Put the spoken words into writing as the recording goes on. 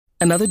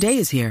Another day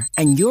is here,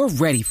 and you're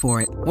ready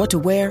for it. What to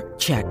wear?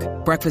 Check.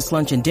 Breakfast,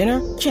 lunch, and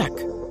dinner? Check.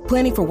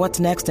 Planning for what's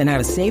next and how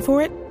to save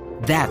for it?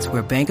 That's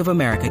where Bank of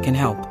America can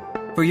help.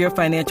 For your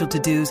financial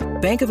to-dos,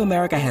 Bank of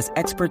America has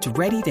experts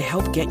ready to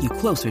help get you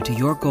closer to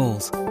your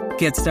goals.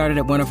 Get started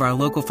at one of our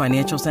local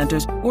financial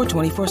centers or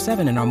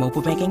 24/7 in our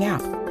mobile banking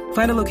app.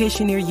 Find a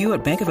location near you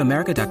at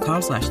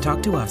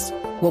bankofamerica.com/talktous.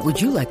 What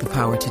would you like the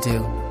power to do?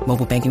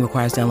 Mobile banking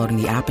requires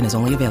downloading the app and is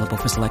only available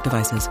for select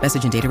devices.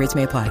 Message and data rates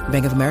may apply.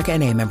 Bank of America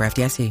N.A., member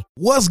FDIC.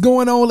 What's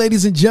going on,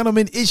 ladies and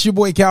gentlemen? It's your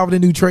boy Calvin,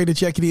 the New Trader,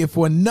 checking in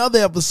for another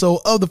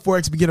episode of the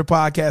Forex Beginner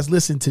Podcast.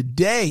 Listen,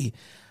 today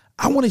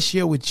I want to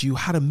share with you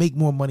how to make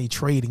more money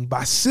trading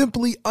by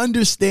simply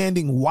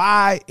understanding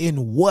why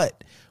and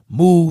what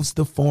moves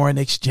the foreign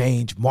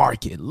exchange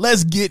market.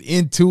 Let's get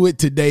into it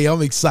today.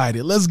 I'm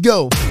excited. Let's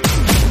go.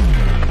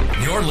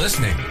 You're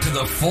listening to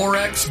the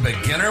Forex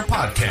Beginner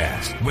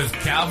Podcast with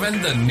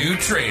Calvin, the New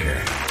Trader.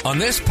 On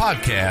this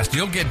podcast,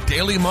 you'll get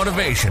daily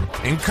motivation,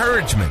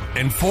 encouragement,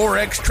 and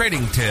Forex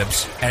trading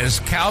tips as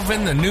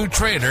Calvin, the New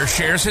Trader,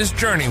 shares his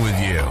journey with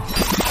you.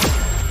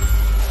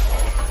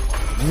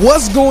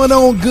 What's going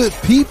on, good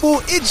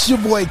people? It's your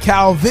boy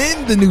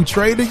Calvin, the New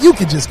Trader. You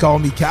can just call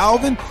me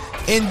Calvin.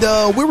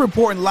 And we're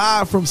reporting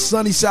live from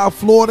sunny South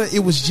Florida.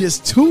 It was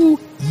just 2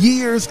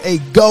 years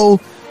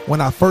ago when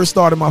I first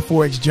started my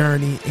Forex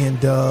journey, and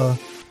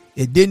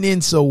it didn't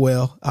end so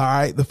well. All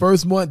right. The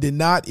first month did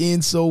not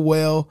end so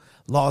well.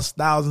 Lost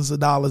thousands of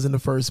dollars in the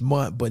first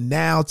month. But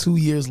now, 2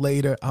 years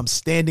later, I'm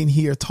standing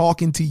here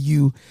talking to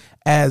you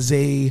as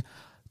a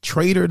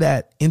trader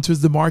that enters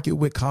the market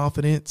with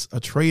confidence, a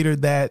trader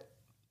that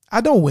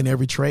I don't win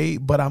every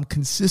trade, but I'm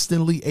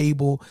consistently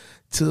able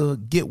to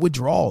get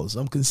withdrawals.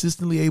 I'm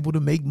consistently able to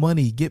make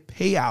money, get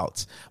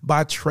payouts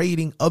by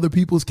trading other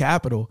people's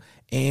capital.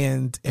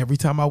 And every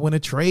time I win a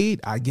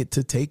trade, I get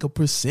to take a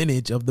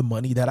percentage of the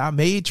money that I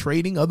made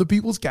trading other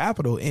people's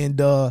capital. And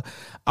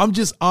I'm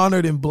just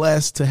honored and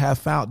blessed to have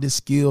found this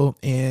skill.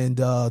 And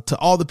to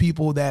all the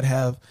people that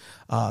have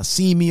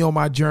seen me on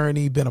my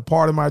journey, been a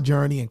part of my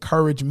journey,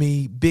 encouraged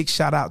me, big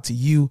shout out to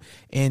you.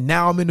 And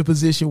now I'm in a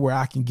position where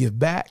I can give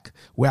back,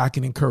 where I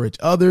can encourage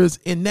others.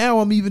 And now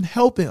I'm even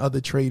helping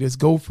other traders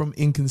go from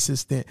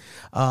inconsistent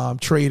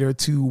trader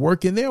to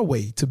working their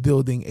way to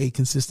building a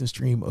consistent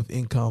stream of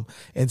income.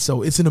 And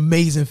so it's an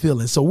amazing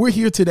feeling. So we're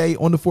here today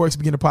on the Forex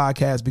Beginner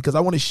Podcast because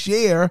I want to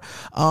share,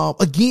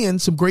 again,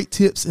 some great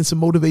tips and some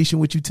motivation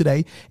with you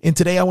today. And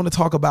today I want to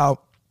talk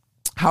about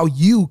how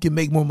you can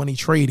make more money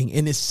trading.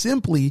 And it's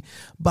simply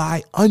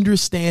by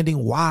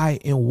understanding why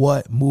and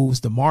what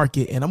moves the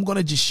market. And I'm going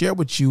to just share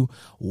with you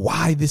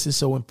why this is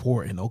so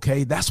important.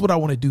 Okay. That's what I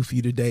want to do for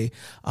you today,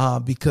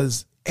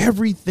 because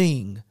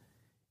everything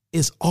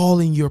is all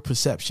in your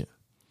perception.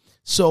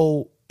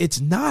 So it's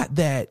not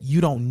that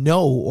you don't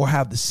know or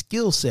have the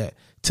skill set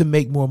to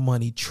make more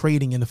money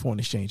trading in the foreign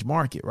exchange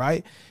market,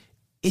 right?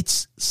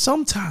 It's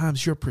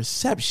sometimes your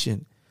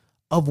perception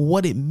of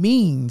what it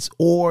means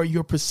or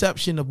your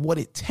perception of what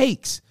it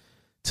takes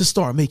to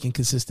start making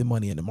consistent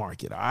money in the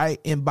market. All right.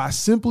 And by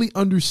simply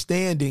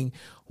understanding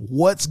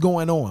what's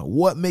going on,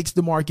 what makes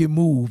the market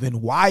move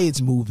and why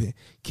it's moving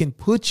can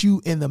put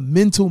you in the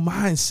mental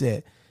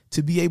mindset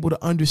to be able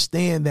to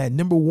understand that,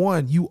 number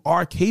one, you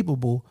are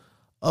capable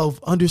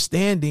of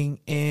understanding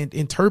and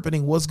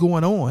interpreting what's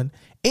going on.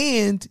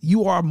 And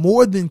you are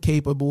more than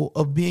capable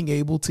of being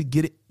able to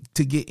get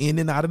in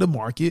and out of the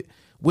market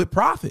with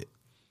profit,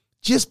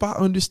 just by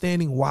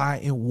understanding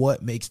why and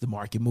what makes the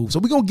market move. So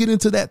we're going to get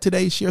into that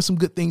today, share some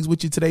good things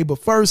with you today. But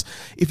first,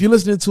 if you're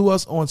listening to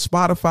us on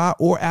Spotify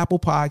or Apple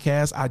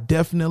Podcasts, I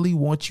definitely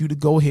want you to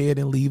go ahead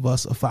and leave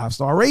us a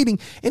 5-star rating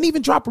and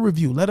even drop a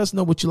review. Let us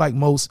know what you like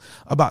most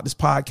about this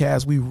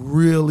podcast. We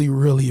really,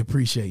 really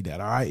appreciate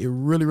that. All right. It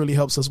really, really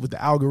helps us with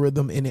the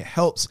algorithm, and it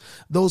helps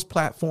those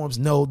platforms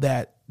know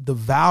that the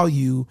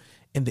value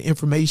and the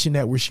information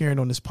that we're sharing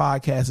on this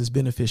podcast is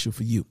beneficial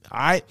for you. All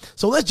right.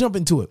 So let's jump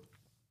into it.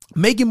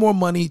 Making more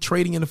money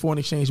trading in the foreign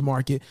exchange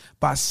market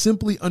by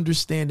simply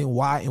understanding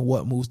why and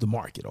what moves the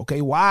market.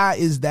 Okay. Why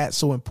is that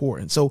so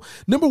important? So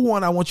number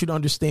one, I want you to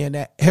understand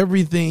that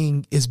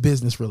everything is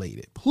business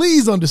related.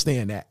 Please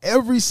understand that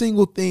every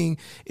single thing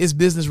is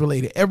business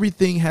related.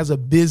 Everything has a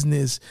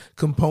business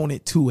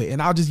component to it.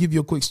 And I'll just give you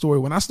a quick story.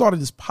 When I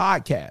started this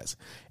podcast,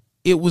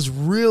 it was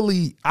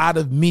really out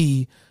of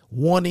me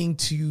wanting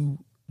to,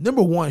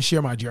 number one,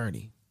 share my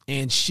journey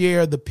and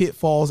share the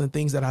pitfalls and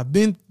things that I've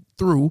been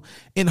through,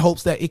 in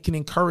hopes that it can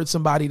encourage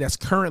somebody that's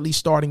currently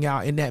starting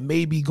out and that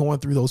may be going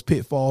through those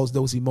pitfalls,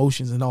 those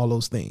emotions, and all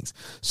those things.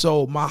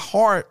 So my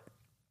heart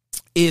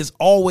is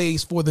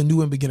always for the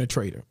new and beginner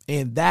trader.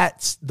 And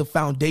that's the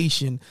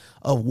foundation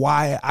of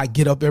why I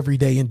get up every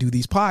day and do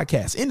these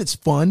podcasts. And it's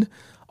fun.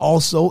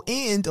 Also,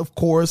 and of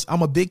course,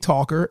 I'm a big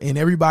talker, and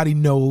everybody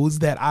knows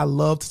that I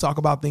love to talk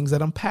about things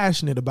that I'm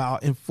passionate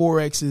about, and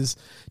Forex is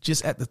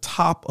just at the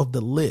top of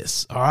the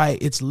list. All right.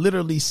 It's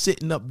literally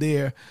sitting up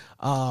there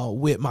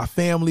with my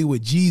family,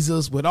 with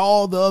Jesus, with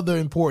all the other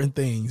important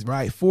things,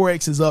 right?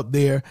 Forex is up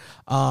there.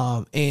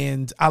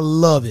 And I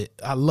love it.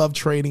 I love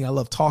trading. I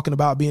love talking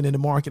about being in the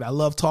market. I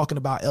love talking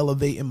about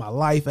elevating my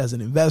life as an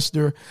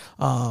investor,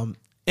 and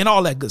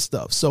all that good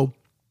stuff. So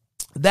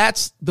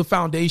that's the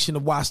foundation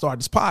of why I started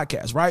this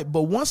podcast, right?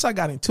 But once I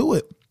got into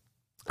it,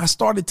 I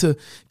started to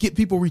get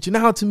people reaching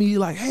out to me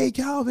like, hey,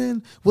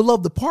 Calvin, we'd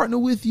love to partner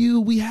with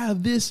you. We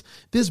have this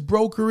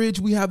brokerage.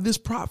 We have this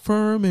prop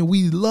firm, and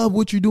we love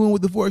what you're doing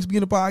with the Forex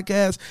Beginner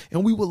podcast,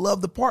 and we would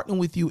love to partner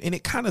with you. And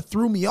it kind of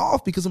threw me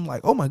off because I'm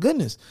like, oh, my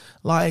goodness,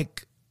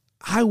 like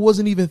I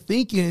wasn't even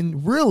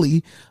thinking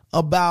really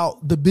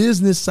about the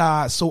business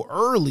side so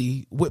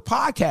early with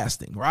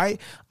podcasting, right?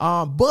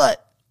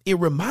 But it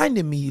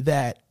reminded me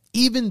that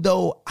even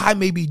though I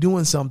may be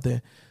doing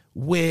something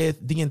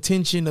with the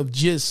intention of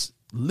just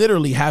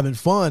literally having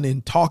fun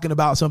and talking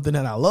about something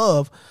that I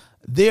love,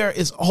 there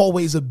is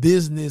always a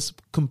business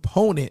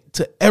component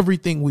to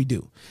everything we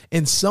do.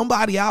 And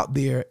somebody out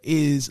there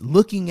is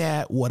looking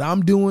at what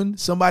I'm doing.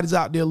 Somebody's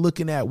out there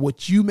looking at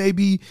what you may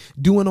be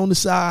doing on the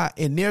side,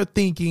 and they're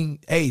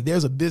thinking, hey,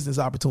 there's a business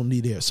opportunity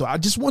there. So I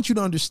just want you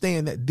to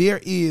understand that there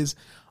is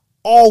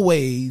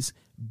always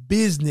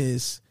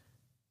business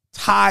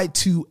tied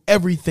to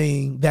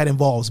everything that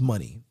involves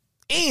money,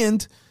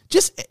 and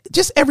just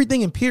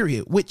everything in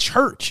period. With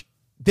church,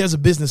 there's a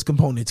business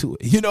component to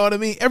it. You know what I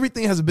mean?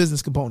 Everything has a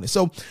business component.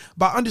 So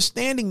by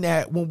understanding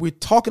that, when we're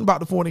talking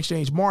about the foreign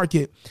exchange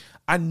market,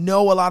 I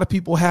know a lot of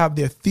people have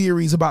their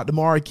theories about the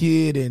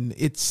market, and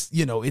it's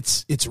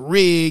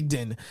rigged,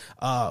 and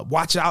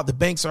watch out, the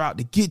banks are out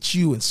to get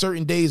you, and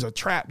certain days are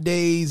trap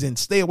days, and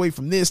stay away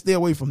from this, stay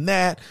away from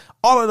that,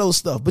 all of those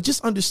stuff. But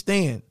just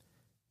understand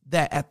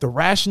that at the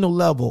rational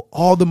level,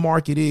 all the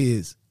market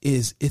is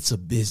it's a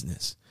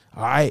business.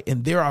 All right.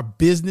 And there are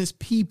business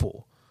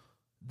people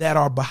that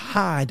are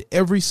behind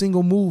every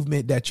single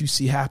movement that you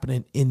see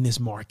happening in this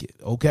market.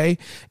 OK.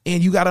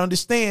 And you got to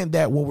understand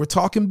that when we're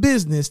talking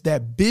business,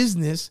 that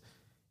business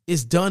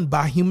is done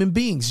by human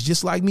beings,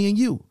 just like me and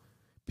you.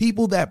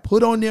 People that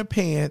put on their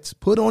pants,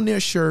 put on their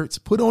shirts,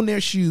 put on their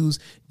shoes,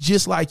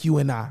 just like you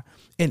and I.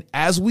 And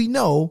as we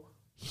know,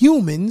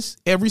 humans,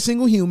 every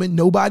single human,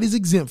 nobody's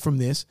exempt from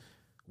this.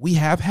 We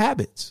have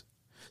habits.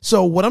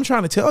 So what I'm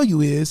trying to tell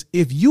you is,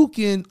 if you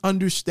can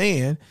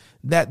understand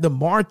that the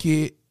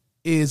market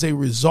is a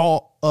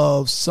result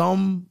of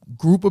some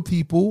group of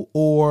people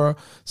or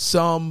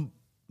some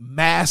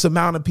mass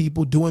amount of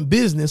people doing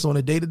business on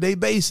a day-to-day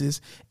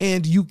basis,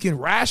 and you can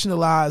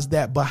rationalize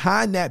that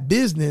behind that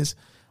business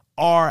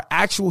are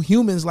actual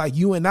humans like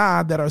you and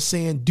I that are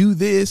saying, do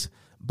this,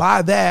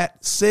 buy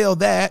that, sell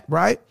that,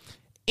 right?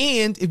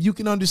 And if you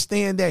can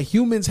understand that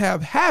humans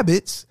have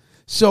habits,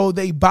 so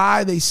they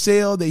buy, they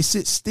sell, they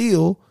sit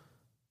still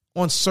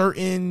on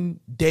certain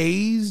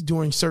days,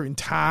 during certain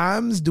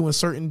times, during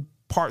certain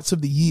parts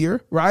of the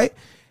year, right?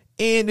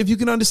 And if you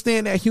can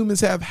understand that humans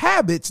have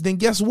habits, then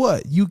guess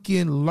what? You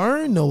can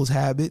learn those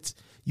habits.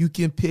 You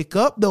can pick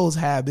up those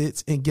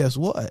habits. And guess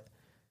what?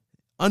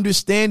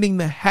 Understanding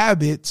the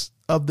habits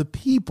of the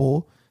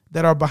people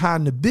that are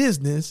behind the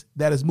business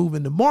that is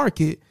moving the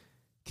market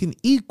can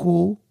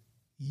equal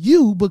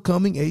you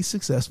becoming a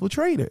successful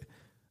trader.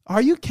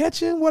 Are you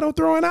catching what I'm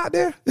throwing out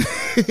there?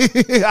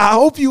 I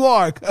hope you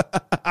are.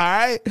 All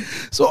right.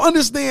 So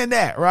understand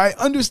that, right?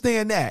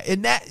 Understand that.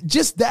 And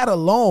that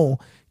alone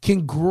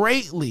can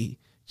greatly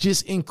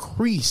just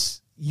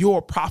increase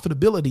your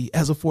profitability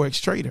as a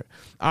Forex trader.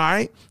 All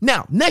right.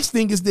 Now, next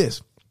thing is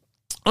this.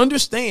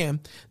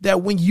 Understand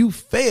that when you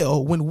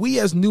fail, when we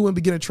as new and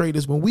beginner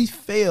traders, when we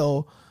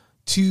fail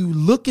to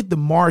look at the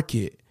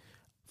market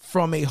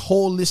from a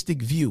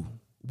holistic view,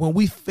 when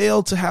we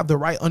fail to have the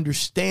right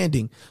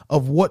understanding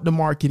of what the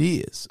market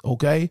is,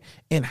 okay,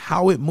 and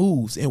how it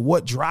moves and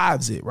what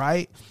drives it,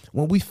 right?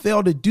 When we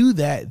fail to do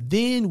that,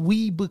 then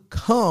we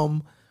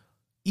become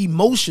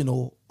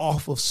emotional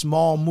off of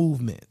small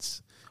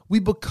movements. We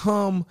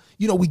become,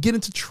 we get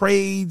into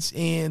trades,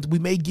 and we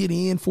may get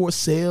in for a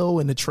sale,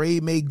 and the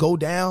trade may go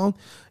down,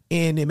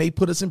 and it may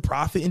put us in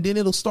profit, and then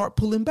it'll start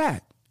pulling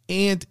back.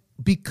 And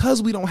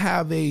because we don't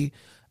have a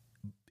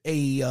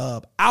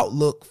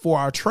outlook for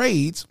our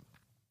trades,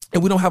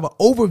 and we don't have an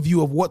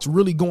overview of what's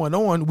really going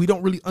on, we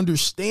don't really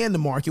understand the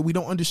market, we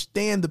don't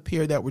understand the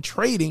pair that we're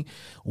trading,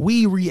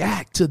 we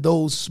react to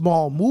those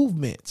small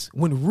movements,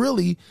 when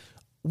really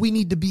we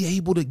need to be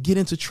able to get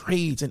into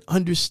trades and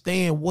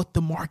understand what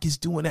the market's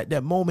doing at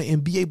that moment,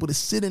 and be able to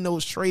sit in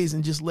those trades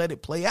and just let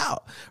it play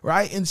out,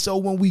 right? And so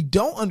when we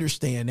don't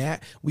understand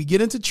that, we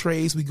get into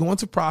trades, we go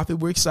into profit,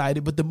 we're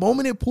excited, but the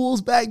moment it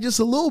pulls back just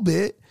a little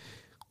bit,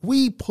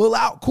 we pull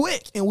out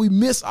quick, and we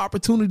miss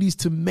opportunities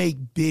to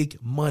make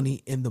big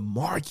money in the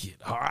market.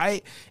 All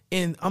right.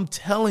 And I'm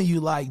telling you,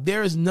 like,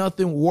 there is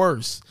nothing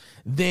worse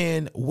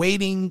than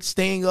waiting,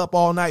 staying up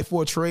all night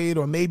for a trade,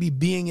 or maybe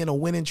being in a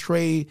winning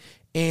trade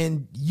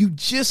and you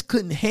just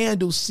couldn't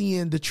handle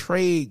seeing the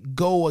trade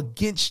go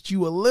against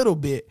you a little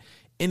bit,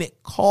 and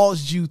it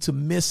caused you to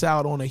miss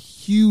out on a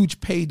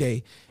huge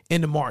payday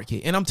in the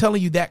market. And I'm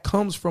telling you, that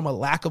comes from a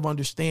lack of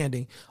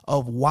understanding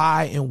of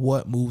why and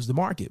what moves the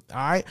market. All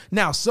right.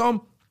 Now,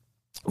 some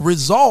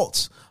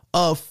results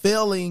of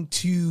failing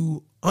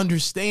to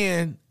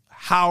understand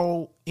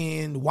how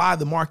and why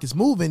the market's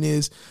moving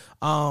is,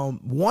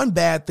 one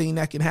bad thing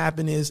that can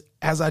happen is,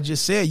 as I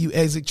just said, you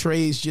exit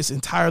trades just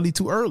entirely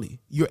too early.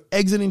 You're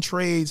exiting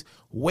trades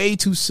way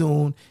too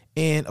soon.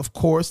 And of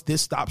course,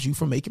 this stops you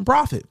from making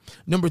profit.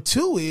 Number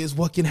two is,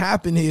 what can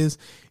happen is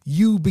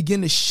you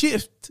begin to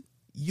shift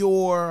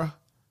your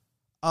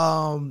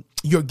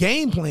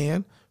game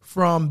plan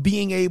from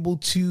being able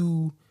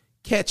to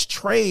catch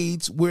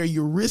trades where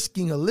you're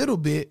risking a little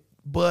bit,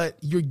 but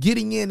you're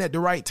getting in at the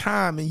right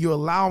time and you're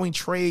allowing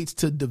trades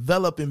to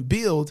develop and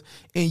build,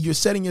 and you're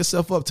setting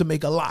yourself up to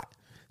make a lot.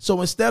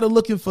 So instead of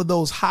looking for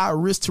those high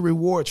risk to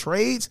reward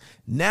trades,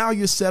 now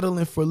you're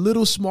settling for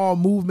little small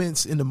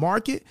movements in the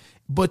market,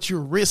 but you're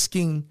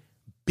risking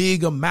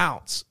big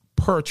amounts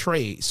per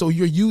trade. So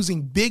you're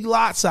using big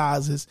lot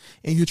sizes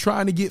and you're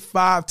trying to get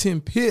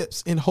 5-10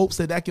 pips in hopes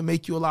that that can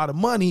make you a lot of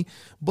money.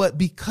 But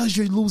because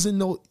you're using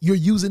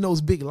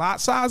those big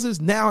lot sizes,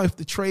 now if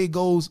the trade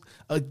goes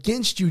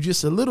against you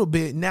just a little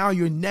bit, now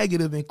you're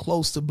negative and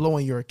close to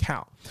blowing your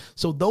account.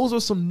 So those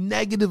are some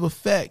negative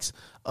effects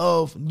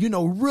of,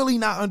 really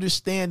not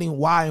understanding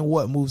why and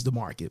what moves the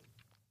market.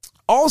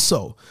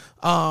 Also,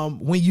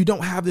 when you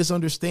don't have this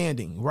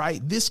understanding, right,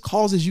 this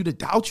causes you to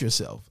doubt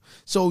yourself.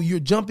 So you're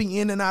jumping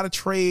in and out of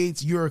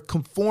trades. You're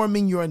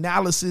conforming your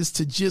analysis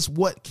to just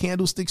what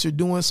candlesticks are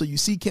doing. So you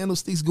see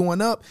candlesticks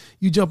going up,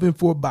 you jump in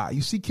for a buy.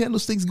 You see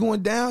candlesticks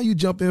going down, you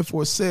jump in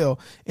for a sell.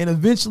 And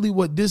eventually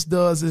what this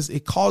does is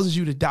it causes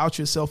you to doubt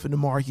yourself in the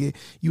market.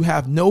 You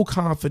have no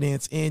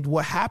confidence. And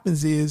what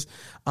happens is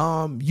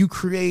you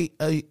create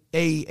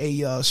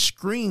a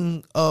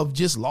string of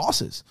just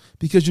losses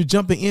because you're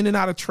jumping in and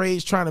out of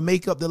trades trying to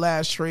make up the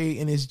last trade.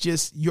 And it's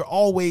just, you're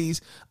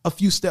always a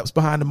few steps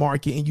behind the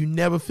market and you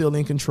never feel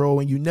in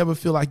control and you never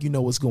feel like you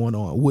know what's going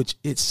on, which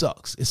it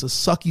sucks. It's a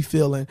sucky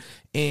feeling.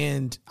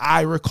 And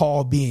I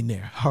recall being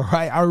there. All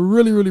right. I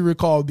really, really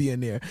recall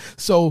being there.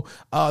 So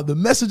the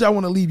message I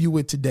want to leave you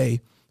with today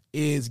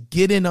is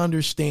get an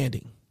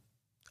understanding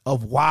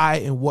of why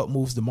and what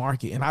moves the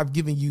market. And I've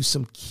given you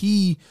some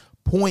key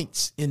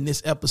points in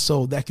this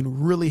episode that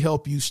can really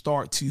help you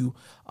start to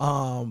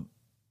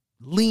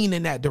lean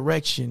in that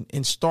direction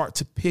and start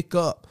to pick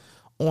up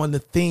on the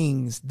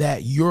things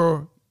that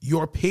your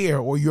pair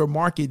or your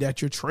market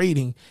that you're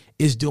trading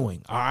is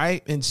doing. All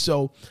right. And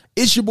so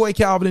it's your boy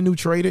Calvin, the New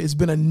Trader. It's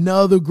been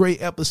another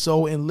great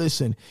episode. And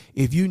listen,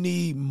 if you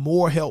need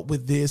more help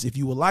with this, if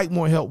you would like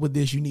more help with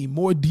this, you need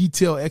more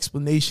detailed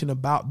explanation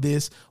about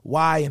this,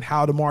 why and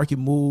how the market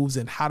moves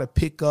and how to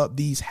pick up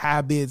these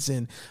habits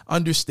and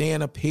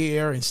understand a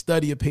pair and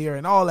study a pair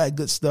and all that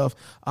good stuff.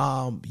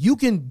 You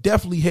can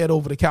definitely head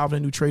over to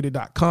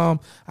calvinthenewtrader.com.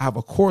 I have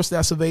a course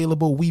that's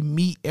available. We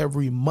meet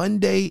every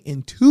Monday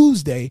and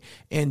Tuesday,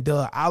 and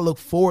I look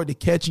forward to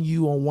catching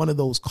you on one of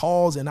those calls.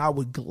 And I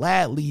would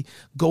gladly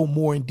go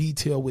more in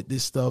detail with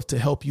this stuff to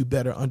help you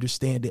better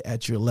understand it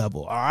at your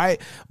level. All right.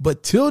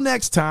 But till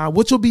next time,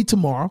 which will be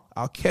tomorrow,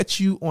 I'll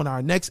catch you on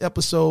our next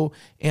episode.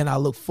 And I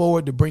look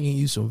forward to bringing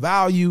you some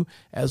value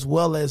as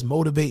well as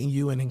motivating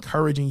you and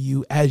encouraging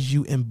you as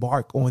you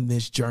embark on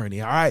this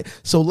journey. All right.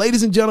 So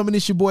ladies and gentlemen,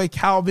 it's your boy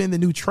Calvin, the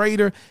New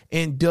Trader.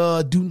 And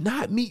do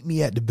not meet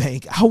me at the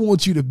bank. I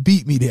want you to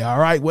beat me there. All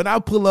right. When I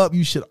pull up,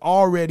 you should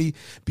already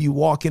be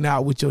walking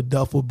out with your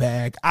duffel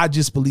bag. I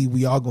just believe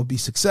we are going to be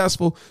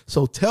successful.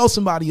 So tell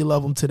somebody you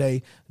love them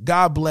today.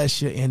 God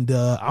bless you. And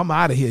I'm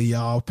out of here,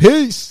 y'all.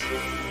 Peace.